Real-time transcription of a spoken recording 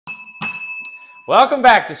Welcome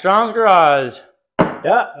back to Strong's Garage.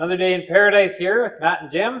 Yeah, another day in paradise here with Matt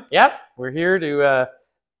and Jim. Yep, we're here to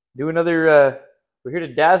do another. We're here to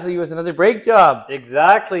dazzle you with another brake job.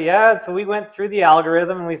 Exactly, yeah. So we went through the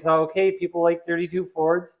algorithm and we saw, okay, people like 32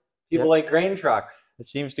 Fords, people like grain trucks. It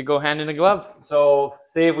seems to go hand in a glove. So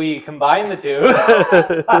say if we combine the two.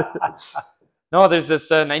 No, there's this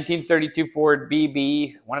 1932 Ford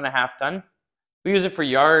BB 1.5 ton. We use it for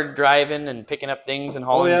yard driving and picking up things and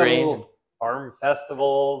hauling grain. Farm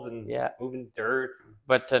festivals and moving dirt.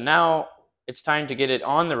 But now it's time to get it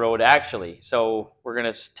on the road, actually. So we're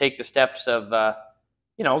going to take the steps of,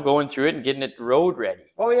 going through it and getting it road ready.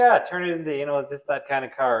 Oh, yeah. Turn it into, just that kind of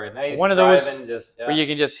car. A nice one of those where you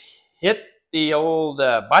can just hit the old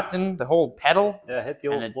button, the whole pedal. Yeah, hit the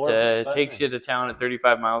old floor. And it takes you to town at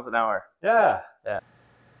 35 miles an hour. Yeah.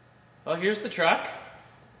 Well, here's the truck.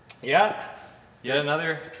 Yeah. Yet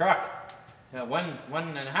another truck.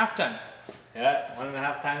 1.5 ton. Yeah,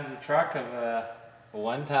 1.5 times the truck of a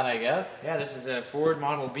 1 ton, I guess. Yeah, this is a Ford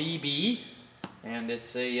Model BB, and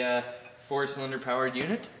it's a 4-cylinder powered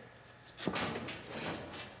unit.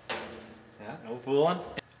 Yeah, no fooling.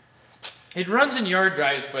 It runs in yard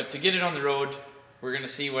drives, but to get it on the road, we're going to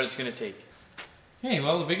see what it's going to take. Okay,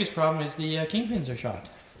 well, the biggest problem is the Kingpins are shot.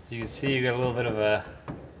 So you can see you got a little bit of a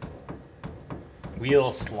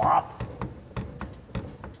wheel slop.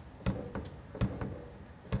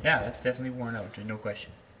 Yeah, that's definitely worn out, no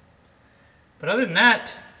question. But other than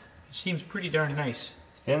that, it seems pretty darn nice.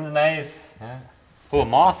 Spins nice. Yeah. Oh, a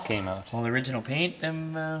moth came out. All original paint,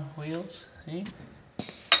 them wheels. Eh?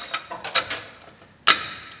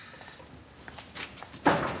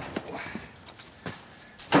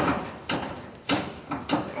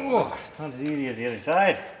 Oh, not as easy as the other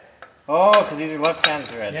side. Oh, because these are left-hand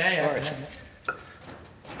thread. Yeah.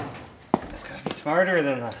 It's got to be smarter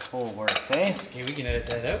than the whole works, eh? Okay, we can edit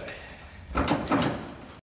that out.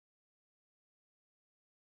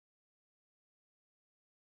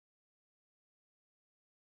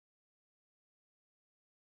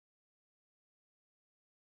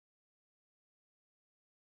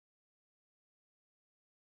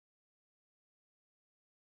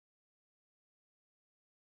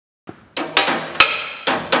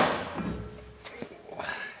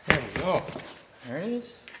 There we go. There it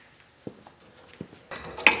is.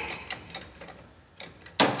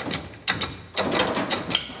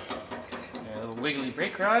 A little wiggly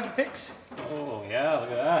brake rod to fix. Oh, yeah, look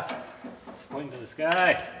at that. Pointing to the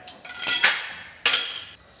sky.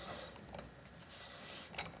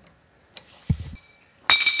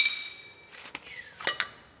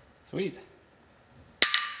 Sweet.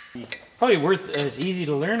 Probably it's easy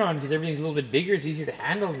to learn on because everything's a little bit bigger, it's easier to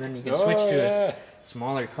handle, and then you can switch to a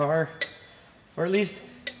smaller car. Or at least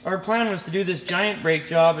our plan was to do this giant brake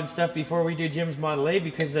job and stuff before we do Jim's Model A,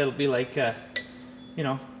 because it'll be like,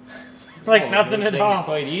 like nothing at all.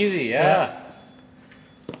 Quite easy, yeah.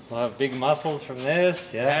 We'll have big muscles from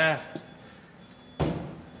this, yeah.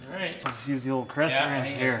 Alright. Just use the old crescent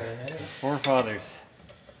wrench here. Forefathers.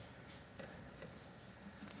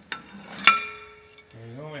 There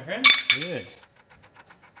you go, my friend. Good.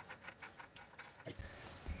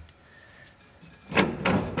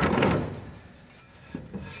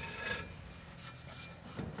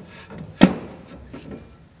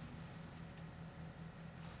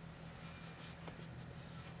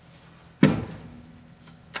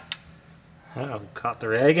 Oh, caught the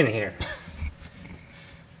rag in here.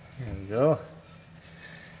 There we go.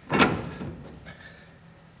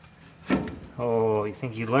 Oh, you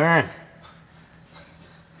think you learn?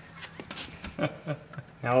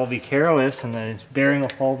 Now we'll be careless and the bearing will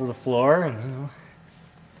fall to the floor and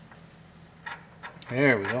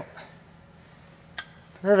there we go.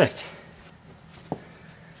 Perfect.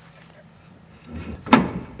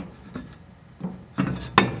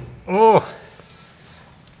 Oh!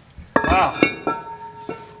 Wow!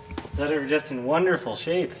 That are just in wonderful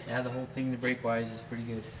shape. Yeah, the whole thing, the brake wise, is pretty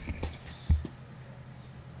good.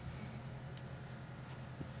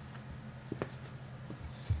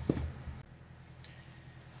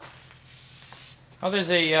 Oh,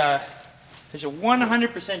 there's a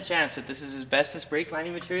 100% chance that this is asbestos brake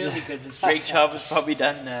lining material because this brake job was probably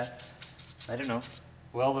done, I don't know,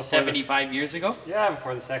 Well before 75 years ago. Yeah,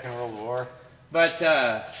 before the Second World War. But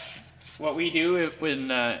what we do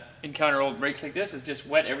when encounter old brakes like this is just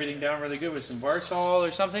wet everything down really good with some bar sol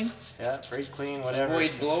or something. Yeah, brake clean, whatever.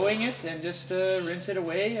 Avoid blowing it and just rinse it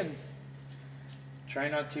away and try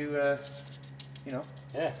not to,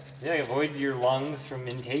 Yeah, avoid your lungs from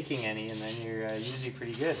intaking any, and then you're usually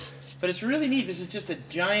pretty good. But it's really neat. This is just a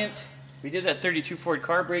giant, we did that 32 Ford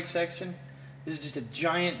car brake section. This is just a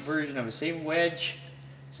giant version of a same wedge,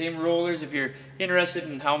 Same rollers. If you're interested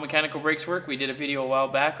in how mechanical brakes work, we did a video a while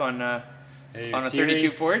back on a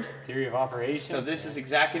 32 Ford. Theory of operation. So this is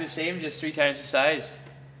exactly the same, just 3 times the size.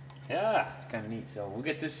 Yeah. It's kind of neat. So we'll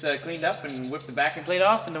get this cleaned up and whip the backing plate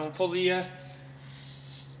off, and then we'll pull the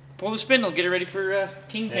spindle, get it ready for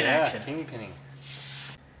kingpin action. Kingpinning.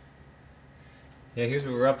 Yeah, here's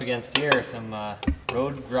what we're up against here, some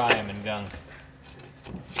road grime and gunk.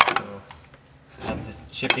 So that's just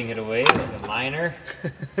chipping it away with a miner.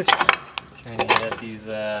 Trying to get at these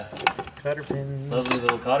Cotter pins. lovely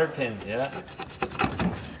little cotter pins, yeah.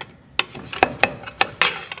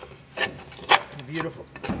 Beautiful.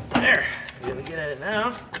 There. We're gonna get at it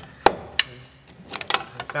now.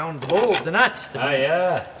 I found the bolt, the nut.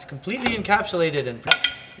 Yeah. It's completely encapsulated, and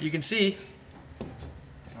you can see.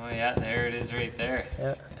 Oh yeah, there it is right there.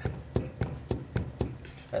 Yeah.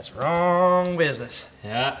 That's wrong business.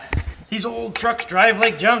 Yeah. These old trucks drive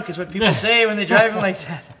like junk, is what people say when they drive them like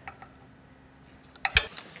that.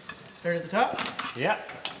 Start at the top. Yeah.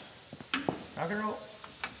 Rock and roll.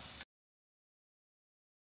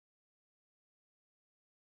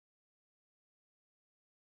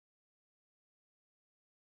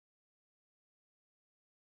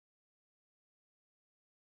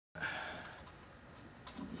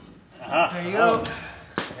 There you go.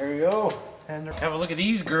 There we go. And Have a look at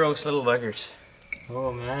these gross little buggers.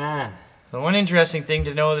 Oh man. The one interesting thing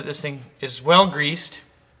to know that this thing is well greased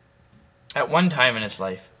at one time in its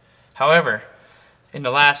life. However, in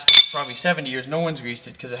the last probably 70 years, no one's greased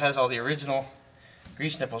it because it has all the original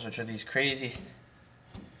grease nipples, which are these crazy.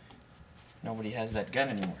 Nobody has that gun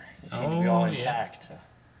anymore. They seem to be all intact.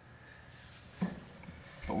 So.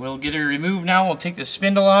 But we'll get it removed now. We'll take the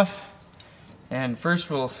spindle off. And first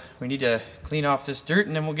we need to clean off this dirt,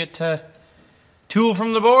 and then we'll get tool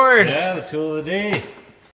from the board. Yeah, the tool of the day.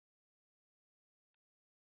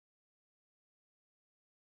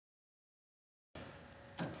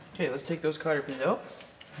 Okay, let's take those cotter pins out.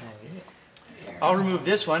 I'll remove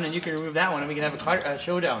this one, and you can remove that one, and we can have a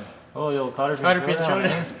showdown. Oh, the old cotter pin Cotter pin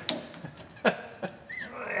showdown.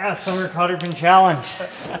 Yeah, summer cotter pin challenge.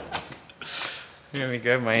 Let me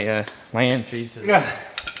grab my my entry to the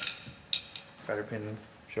cotter pin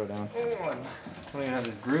showdown. Oh, I don't even have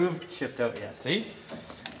this groove chipped out yet. See?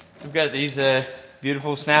 We've got these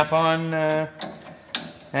beautiful snap-on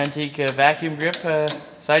antique vacuum grip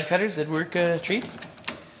side cutters that work a treat.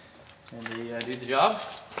 And they do the job.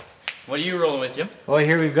 What are you rolling with, Jim? Well,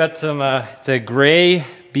 here we've got some, it's a gray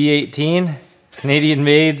B18, Canadian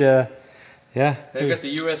made, yeah. They've got the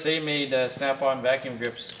USA-made snap-on vacuum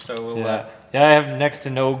grips, so we'll... Yeah. Yeah, I have next to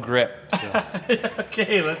no grip. So.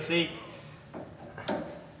 Okay, let's see.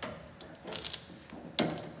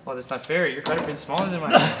 Oh, that's not fair. Your cutter pin's smaller than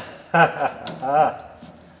mine.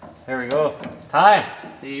 There we go. Time.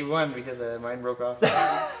 You won because mine broke off.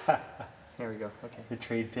 Here we go. Okay. The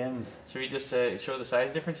trade pins. Should we just show the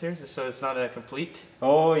size difference here, just so it's not a complete?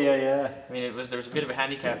 Oh yeah, yeah. I mean, there was a bit of a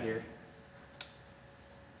handicap here.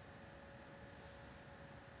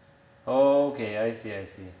 Okay, I see. Yeah.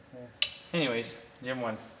 Anyways, Jim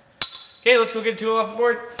won. Okay, let's go get a tool off the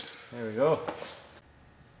board. There we go.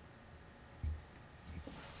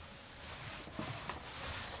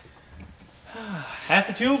 At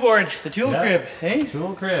the tool board, the tool crib, hey?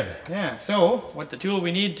 Tool crib. Yeah, so what the tool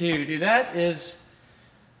we need to do that is,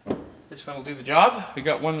 this one will do the job. We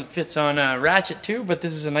got one that fits on a ratchet too, but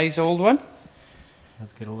this is a nice old one.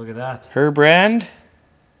 Let's get a look at that. Her brand,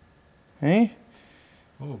 hey?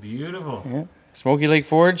 Oh, beautiful. Yeah. Smoky Lake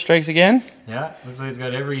Ford strikes again. Yeah, looks like it's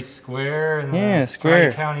got every square in Yeah, the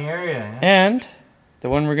square. County area. Yeah. And the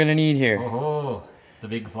one we're gonna need here. Oh, the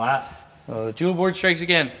big flat. Oh, the tool board strikes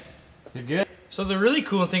again. Good. So the really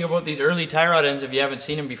cool thing about these early tie rod ends, if you haven't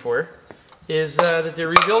seen them before, is that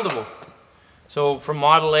they're rebuildable. So from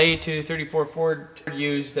Model A to 34 Ford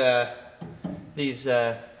used these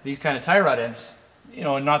kind of tie rod ends, you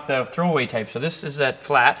know, not the throwaway type. So this is that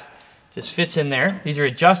flat, just fits in there. These are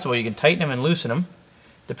adjustable. You can tighten them and loosen them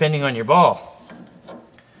depending on your ball.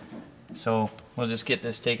 So we'll just get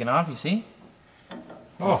this taken off. You see?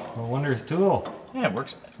 Oh, a wondrous tool. Yeah, it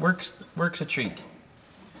works a treat.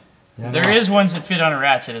 Yeah, There is ones that fit on a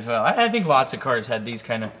ratchet as well. I think lots of cars had these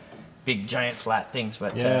kind of big, giant, flat things.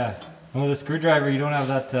 But yeah. Well, the screwdriver, you don't have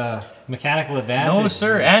that mechanical advantage. no,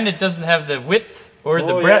 sir. And it doesn't have the width or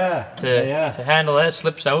the breadth to handle it. It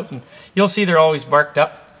slips out, and you'll see they're always barked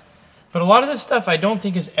up. But a lot of this stuff I don't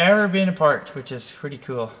think has ever been apart, which is pretty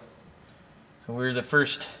cool. So we're the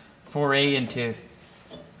first foray into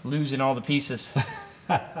losing all the pieces.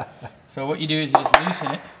 So what you do is you just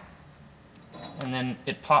loosen it, and then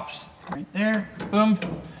it pops right there. Boom.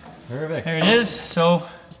 Perfect. There it is. So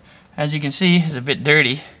as you can see, is a bit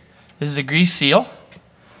dirty. This is a grease seal.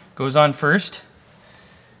 Goes on first.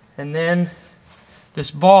 And then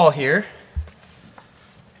this ball here,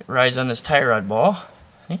 it rides on this tie rod ball.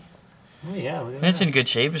 See? Oh yeah, look at And that. it's in good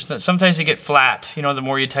shape. It's not, sometimes they get flat. You know, the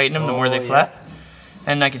more you tighten them, the more they Oh, flat.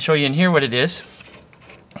 And I can show you in here what it is.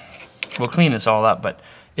 We'll clean this all up, but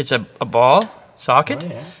it's a ball socket. Oh,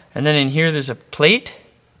 yeah. And then in here there's a plate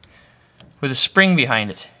with a spring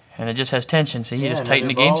behind it. And it just has tension, so you just tighten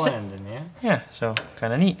another against ball it. ending, yeah. Yeah, so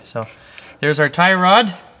kind of neat. So there's our tie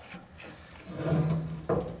rod.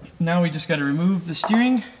 Now we just got to remove the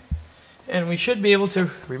steering, and we should be able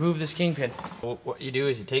to remove this kingpin. What you do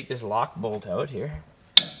is you take this lock bolt out here.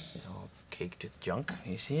 It's all caked with junk.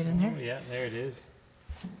 You see it in there? Oh yeah, there it is.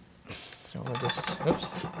 So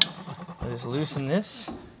we'll just loosen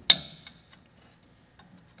this.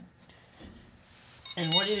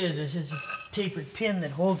 And what it is, this is a tapered pin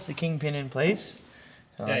that holds the kingpin in place.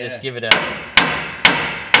 So I'll just give it a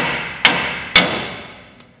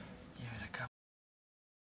couple.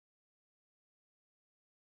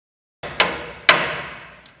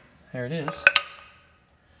 There it is.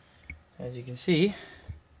 As you can see,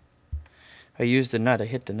 I used the nut. I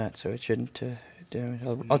hit the nut, so it shouldn't.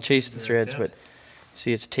 I'll chase the threads, but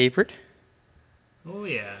see, it's tapered. Oh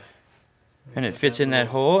yeah. And it fits in that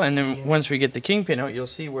hole, and then once we get the kingpin out, you'll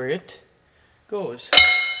see where it goes.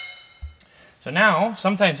 So now,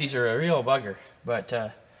 sometimes these are a real bugger, but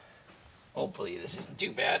hopefully this isn't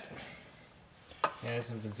too bad. Yeah, this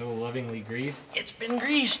one's been so lovingly greased. It's been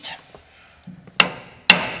greased.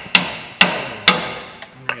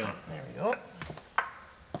 Unreal. There we go.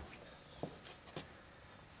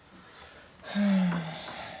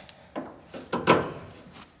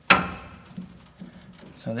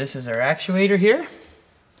 So this is our actuator here.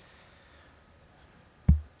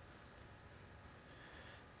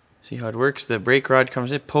 See how it works? The brake rod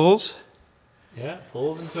comes in, pulls. Yeah,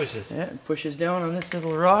 pulls and pushes. Yeah, it pushes down on this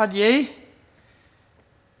little rod, yay.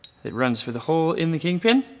 It runs for the hole in the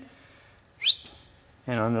kingpin.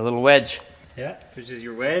 And on the little wedge. Yeah, pushes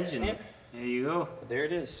your wedge and Yep. there you go. There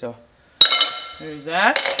it is, so there's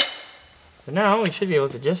that. So now we should be able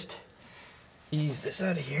to just ease this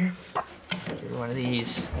out of here. Give it one of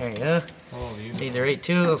these. There you go. Oh, beautiful. Need the right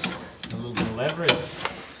tools. A little bit of leverage.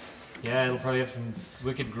 Yeah, it'll probably have some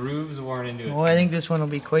wicked grooves worn into it. Oh, I think this one will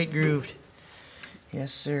be quite grooved.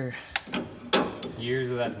 Yes, sir. Years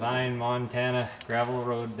of that fine Montana gravel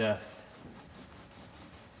road dust.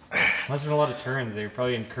 Must have been a lot of turns. They were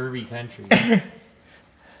probably in curvy country.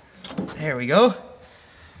 There we go.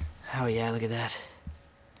 Oh yeah, look at that.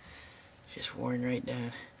 Just worn right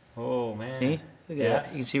down. Oh man. See? Look at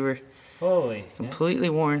that. You can see we're Holy. completely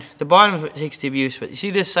worn. The bottom is what takes the abuse, but you see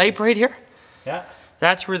this sipe right here? Yeah.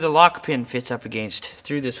 That's where the lock pin fits up against,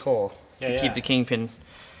 through this hole. Yeah, to keep the kingpin,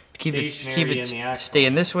 keep Stationary it in the axle.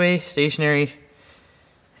 staying this way, stationary.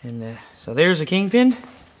 And so there's the kingpin.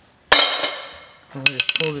 And we'll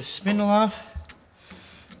just pull this spindle off.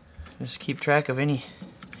 Just keep track of any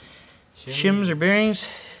shims or bearings.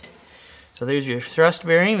 So there's your thrust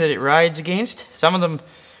bearing that it rides against. Some of them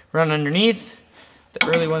run underneath. The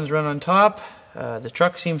early ones run on top. The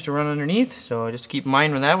truck seems to run underneath. So just keep in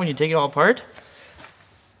mind with that when you take it all apart.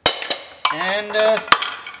 And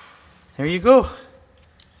there you go.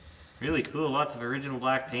 Really cool. Lots of original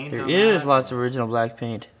black paint There on is that. lots of original black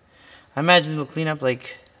paint. I imagine it'll clean up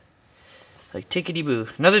like tickety-boo.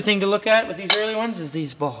 Another thing to look at with these early ones is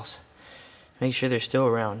these balls. Make sure they're still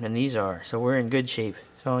around, and these are. So we're in good shape.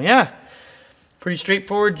 So yeah, pretty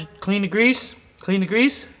straightforward. Clean the grease,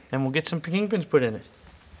 and we'll get some kingpins put in it.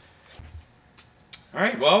 All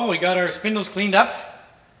right, well, we got our spindles cleaned up.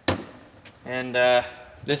 And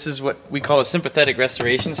this is what we call a sympathetic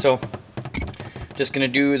restoration. So just gonna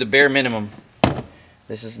do the bare minimum.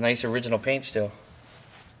 This is nice original paint still.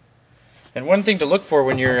 And one thing to look for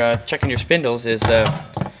when you're checking your spindles is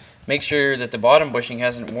make sure that the bottom bushing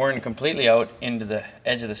hasn't worn completely out into the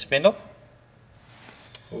edge of the spindle.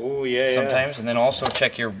 Oh yeah. Sometimes, and then also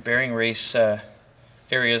check your bearing race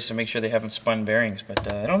areas to make sure they haven't spun bearings.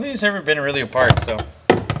 But I don't think it's ever been really apart, so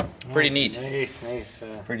pretty neat. Nice.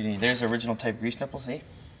 Pretty neat. There's the original type grease nipples, see?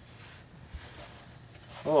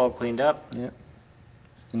 Oh, all cleaned up. Yep.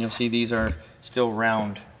 And you'll see these are still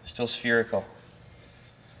round, still spherical.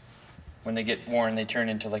 When they get worn, they turn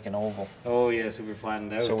into like an oval. Oh yeah, super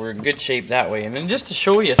flattened out. So we're in good shape that way. And then just to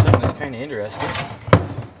show you something that's kind of interesting,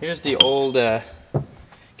 here's the old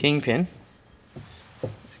kingpin.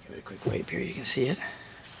 Just give it a quick wipe here, you can see it.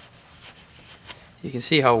 You can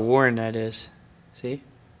see how worn that is. See?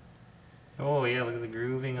 Oh yeah, look at the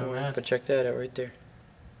grooving on that. But check that out right there.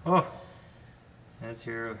 Oh. That's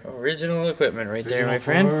your original equipment right there, my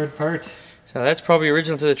friend. forward part. So that's probably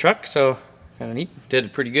original to the truck, so kind of neat. Did a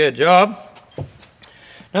pretty good job.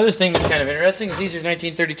 Another thing that's kind of interesting is these are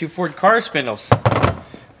 1932 Ford car spindles.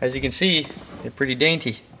 As you can see, they're pretty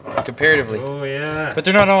dainty comparatively. Oh yeah. But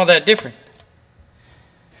they're not all that different.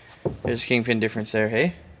 There's a kingpin difference there,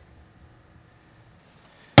 hey?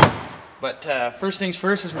 But first things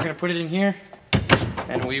first is we're going to put it in here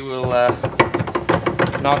and we will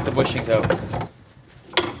knock the bushings out.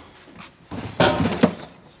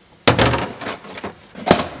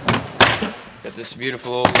 Got this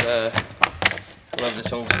beautiful old, I love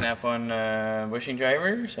this old snap-on bushing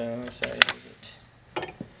driver. So what size is it?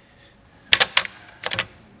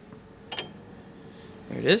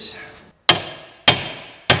 There it is.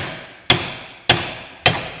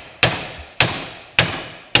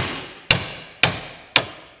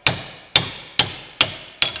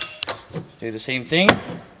 Do the same thing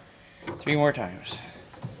 3 more times.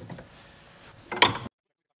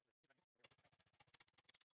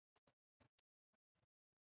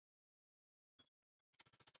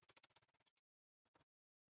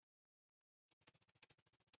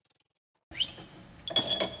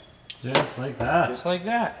 Just like that. Just like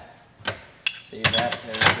that. Save that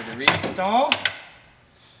for the reinstall.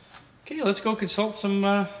 Okay, let's go consult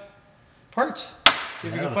some parts. See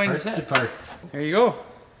if we can find a set. Parts. There you go.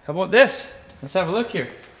 How about this? Let's have a look here.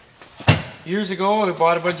 Years ago, I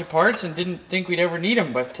bought a bunch of parts and didn't think we'd ever need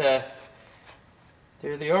them, but there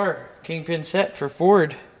they are. Kingpin set for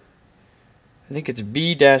Ford. I think it's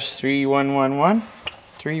B-3111.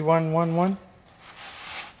 3111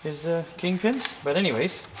 is Kingpins. But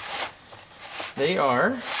anyways, they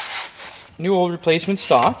are new old replacement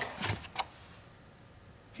stock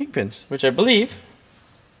Kingpins, which I believe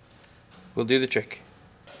will do the trick.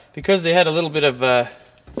 Because they had a little bit of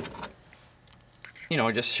you know,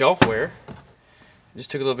 just shelf wear. Just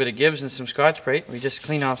took a little bit of Gibbs and some Scotch-Brite. We just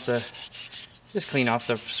clean off the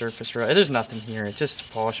surface. There's nothing here.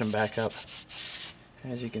 Just polish them back up.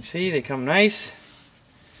 As you can see, they come nice,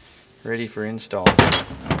 ready for install.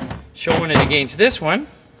 Showing it against this one,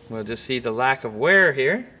 we'll just see the lack of wear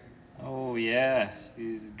here. Oh yeah,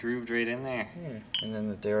 he's grooved right in there. And then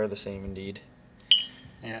that they are the same indeed.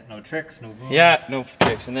 Yeah, no tricks, no boom. Yeah, no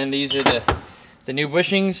tricks. And then these are the new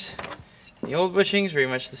bushings. The old bushings, very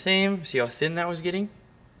much the same. See how thin that was getting?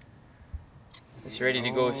 It's ready to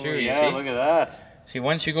go through, yeah, you see? Look at that. See,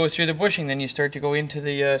 once you go through the bushing, then you start to go into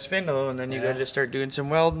the spindle, and then you got to start doing some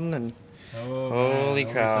welding, and holy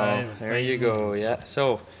cow, there you go, yeah.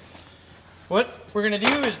 So, what we're going to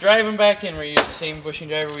do is drive them back in. We use the same bushing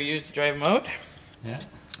driver we used to drive them out. Yeah.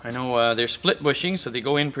 I know they're split bushings, so they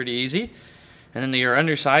go in pretty easy. And then they are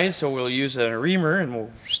undersized, so we'll use a reamer, and we'll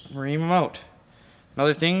ream them out.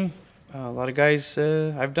 Another thing, a lot of guys,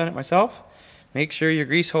 I've done it myself, make sure your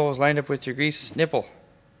grease hole is lined up with your grease nipple.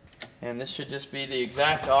 And this should just be the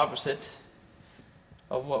exact opposite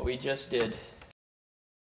of what we just did.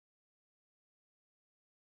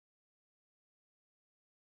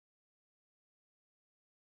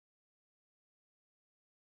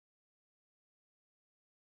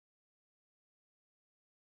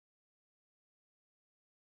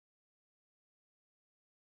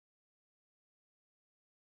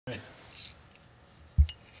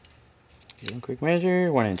 Quick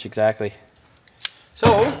measure, 1 inch exactly.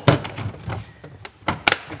 So,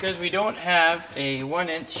 because we don't have a 1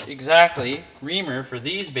 inch exactly reamer for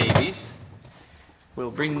these babies,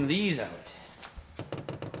 we'll bring these out.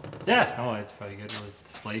 Yeah, oh, it's probably good. We'll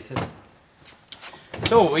splice it.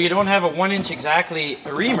 So, we don't have a 1 inch exactly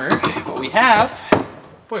reamer, but we have,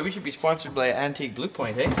 boy, we should be sponsored by Antique Blue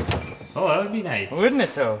Point, eh? Oh, that would be nice. Wouldn't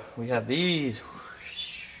it though? We have these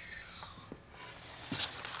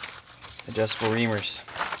adjustable reamers.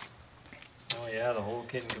 Oh yeah, the whole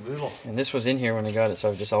kit and caboodle. And this was in here when I got it, so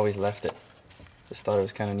I've just always left it. Just thought it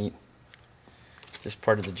was kind of neat. Just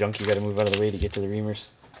part of the junk you got to move out of the way to get to the reamers.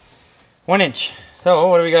 1 inch. So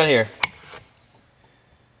what do we got here?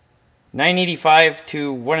 985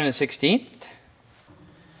 to 1 1/16.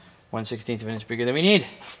 1/16 of an inch bigger than we need.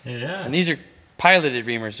 Yeah. And these are piloted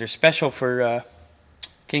reamers. They're special for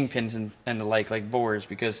kingpins and the like bores,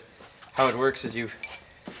 because how it works is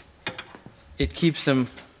it keeps them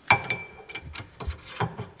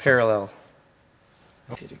parallel.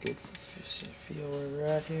 Get a good feel where we're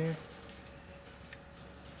at here.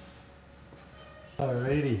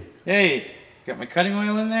 Alrighty. Hey, got my cutting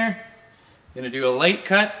oil in there. Gonna do a light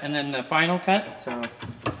cut and then the final cut. So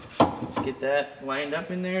let's get that lined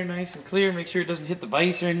up in there nice and clear. Make sure it doesn't hit the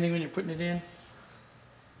vise or anything when you're putting it in.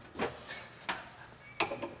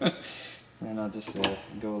 And I'll just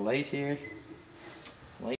go light here.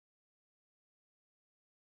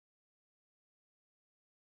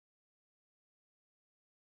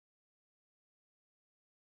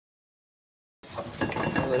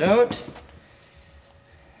 pull it out.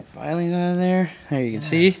 Filings out of there. There you can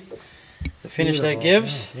see the finish that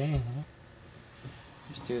gives.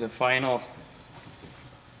 Just do the final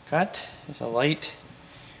cut. Just a light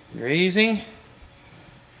grazing.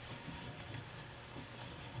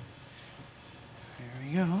 There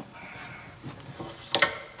we go.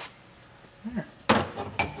 There.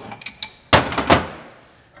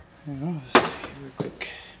 There we go. Just real quick.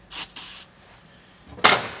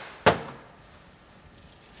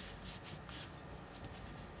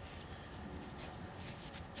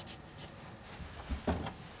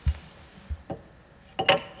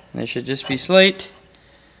 They should just be slight.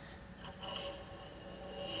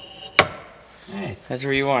 Nice. That's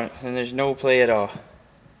where you want it, and there's no play at all.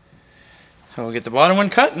 So we'll get the bottom one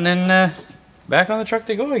cut, and then back on the truck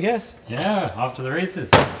they go, I guess. Yeah, off to the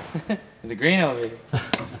races. The grain elevator.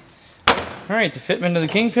 Alright, the fitment of the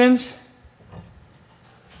Kingpins.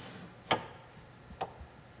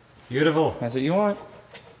 Beautiful. That's what you want.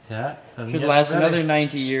 Yeah. Doesn't Should get last better. another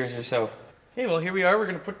 90 years or so. Okay, well here we are. We're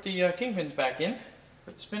going to put the Kingpins back in.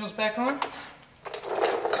 Put the spindles back on.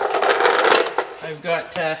 I've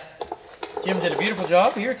got, Jim did a beautiful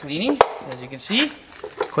job here cleaning, as you can see.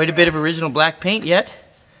 Quite a bit of original black paint yet.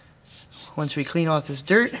 Once we clean off this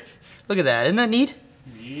dirt. Look at that, isn't that neat?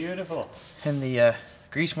 Beautiful. And the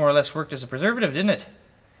grease more or less worked as a preservative, didn't it?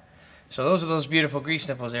 So those are those beautiful grease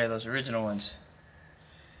nipples there, those original ones.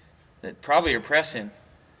 That probably are pressing.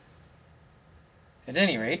 At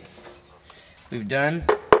any rate, we've got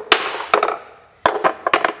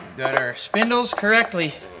our spindles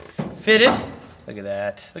correctly fitted. Look at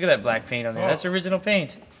that. Look at that black paint on there. That's original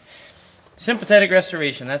paint. Sympathetic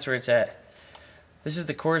restoration, that's where it's at. This is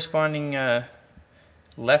the corresponding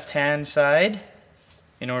left-hand side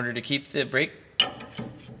in order to keep the brake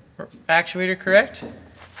actuator correct.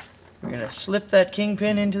 We're going to slip that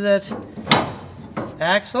kingpin into that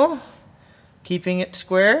axle, keeping it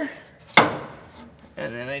square.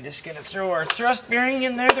 And then I'm just going to throw our thrust bearing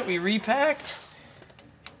in there that we repacked.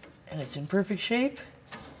 And it's in perfect shape.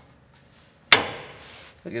 Look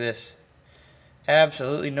at this.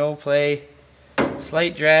 Absolutely no play.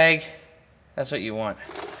 Slight drag. That's what you want.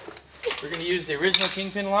 We're going to use the original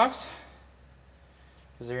kingpin locks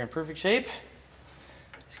because they're in perfect shape.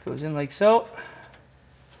 Just goes in like so.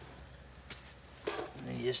 And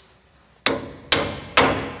then you just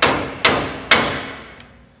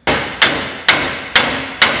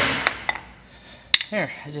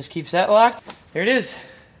there, it just keeps that locked. There it is.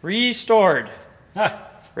 Restored. Ah,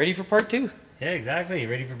 Ready for part 2. yeah, exactly.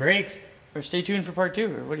 Ready for brakes? Or stay tuned for part 2,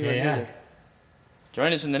 or what do you want to do Yeah. there?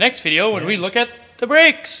 Join us in the next video when we look at the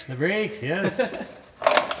brakes. The brakes, yes.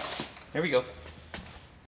 There we go.